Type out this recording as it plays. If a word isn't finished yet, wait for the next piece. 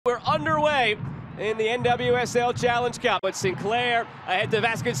We're underway in the NWSL Challenge Cup. But Sinclair ahead to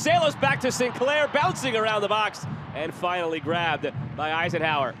Vasconcelos, back to Sinclair, bouncing around the box, and finally grabbed by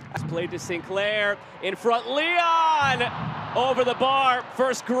Eisenhower. It's played to Sinclair, in front, Leon! Over the bar,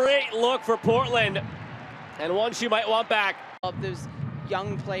 first great look for Portland, and one she might want back. Of those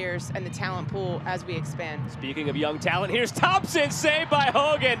young players and the talent pool as we expand. Speaking of young talent, here's Thompson, saved by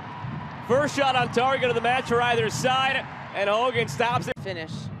Hogan. First shot on target of the match for either side, and Hogan stops it.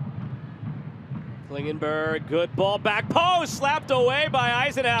 Finish. Klingenberg, good ball, back post, slapped away by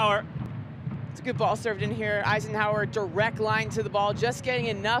Eisenhower. It's a good ball served in here. Eisenhower, direct line to the ball, just getting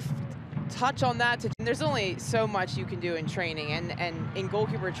enough touch on that. There's only so much you can do in training, and in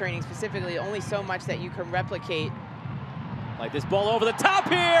goalkeeper training specifically, only so much that you can replicate. Like this ball over the top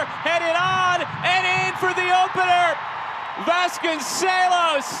here, headed on, and in for the opener.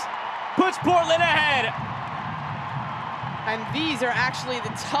 Vasconcelos puts Portland ahead. And these are actually the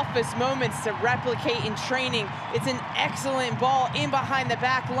toughest moments to replicate in training. It's an excellent ball in behind the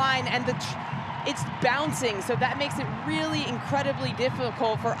back line, and it's bouncing, so that makes it really incredibly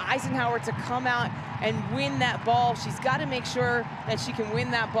difficult for Eisenhower to come out and win that ball. She's got to make sure that she can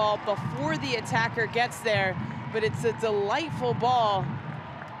win that ball before the attacker gets there, but it's a delightful ball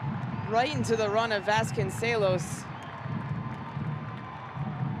right into the run of Vasconcelos.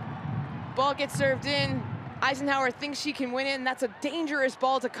 Ball gets served in. Eisenhower thinks she can win it, and that's a dangerous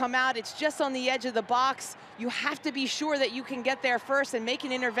ball to come out. It's just on the edge of the box. You have to be sure that you can get there first and make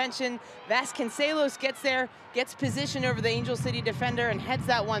an intervention. Vasconcelos gets there, gets position over the Angel City defender, and heads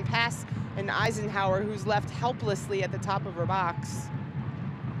that one past an Eisenhower who's left helplessly at the top of her box.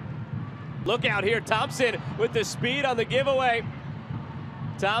 Look out here, Thompson with the speed on the giveaway.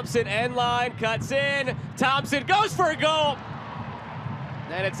 Thompson end line, cuts in. Thompson goes for a goal.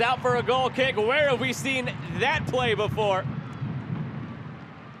 And it's out for a goal kick. Where have we seen that play before?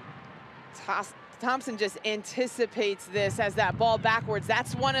 Thompson just anticipates this as that ball backwards.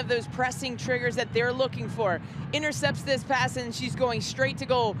 That's one of those pressing triggers that they're looking for. Intercepts this pass, and she's going straight to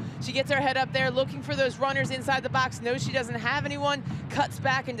goal. She gets her head up there, looking for those runners inside the box. Knows she doesn't have anyone, cuts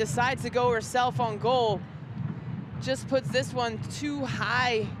back and decides to go herself on goal. Just puts this one too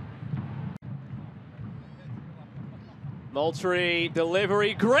high. Moultrie,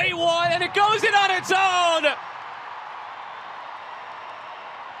 delivery, great one, and it goes in on its own!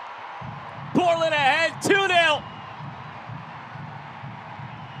 Portland ahead, 2-0.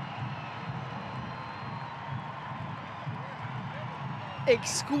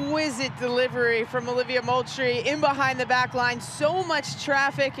 Exquisite delivery from Olivia Moultrie in behind the back line. So much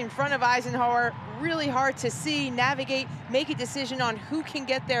traffic in front of Eisenhower. Really hard to see, navigate, make a decision on who can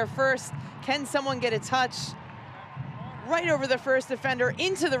get there first. Can someone get a touch? Right over the first defender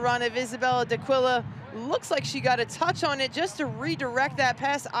into the run of Isabella D'Aquila. Looks like she got a touch on it just to redirect that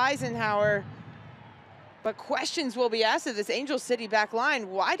past Eisenhower. But questions will be asked of this Angel City back line.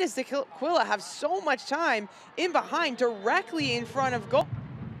 Why does D'Aquila have so much time in behind, directly in front of goal?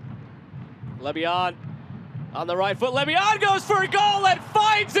 Lebion on the right foot. Lebion goes for a goal and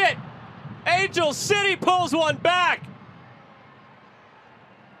finds it. Angel City pulls one back.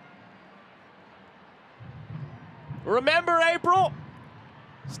 Remember April?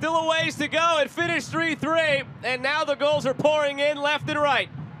 Still a ways to go. It finished 3-3, and now the goals are pouring in left and right.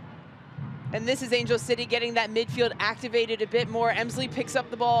 And this is Angel City getting that midfield activated a bit more. Emsley picks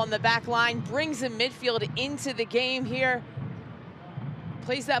up the ball on the back line, brings the midfield into the game here.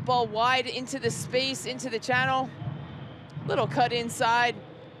 Plays that ball wide into the space, into the channel. Little cut inside,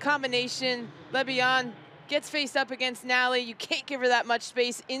 combination. Lebion gets faced up against Nally. You can't give her that much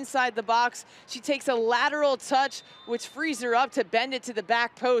space inside the box. She takes a lateral touch, which frees her up to bend it to the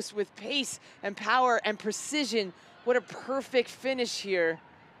back post with pace and power and precision. What a perfect finish here.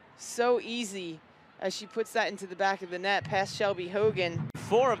 So easy as she puts that into the back of the net past Shelby Hogan.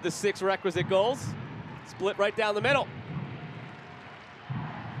 4 of the 6 requisite goals, split right down the middle.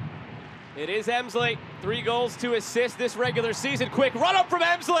 It is Emsley, 3 goals, 2 assists this regular season. Quick run up from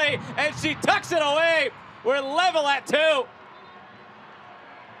Emsley, and she tucks it away. We're level at 2.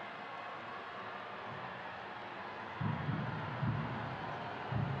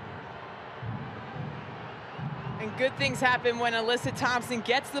 And good things happen when Alyssa Thompson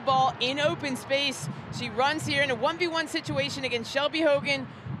gets the ball in open space. She runs here in a 1v1 situation against Shelby Hogan.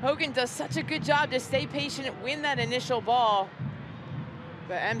 Hogan does such a good job to stay patient and win that initial ball.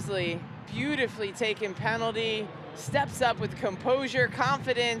 But Emsley, beautifully taken penalty, steps up with composure,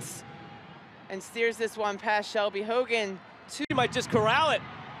 confidence, and steers this one past Shelby Hogan. She might just corral it.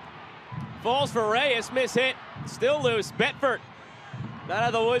 Falls for Reyes, miss hit, still loose. Betford Not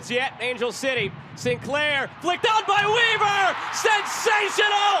out of the woods yet, Angel City. Sinclair, flicked on by Weaver!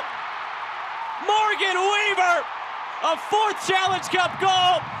 Sensational! Morgan Weaver, a 4th Challenge Cup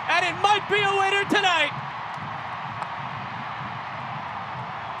goal, and it might be a winner tonight.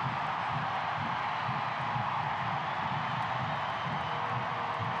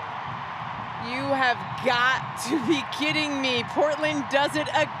 You have got to be kidding me. Portland does it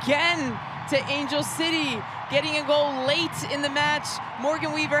again to Angel City, getting a goal late in the match.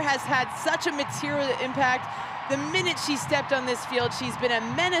 Morgan Weaver has had such a material impact. The minute she stepped on this field, she's been a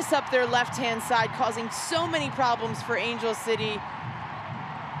menace up their left-hand side, causing so many problems for Angel City.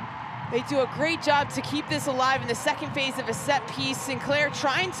 They do a great job to keep this alive in the second phase of a set piece. Sinclair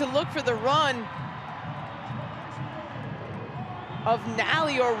trying to look for the run of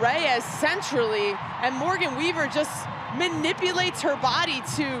Nally or Reyes centrally, and Morgan Weaver just manipulates her body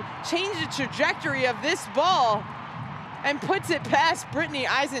to change the trajectory of this ball and puts it past Brittany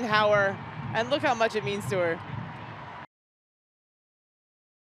Eisenhower, and look how much it means to her.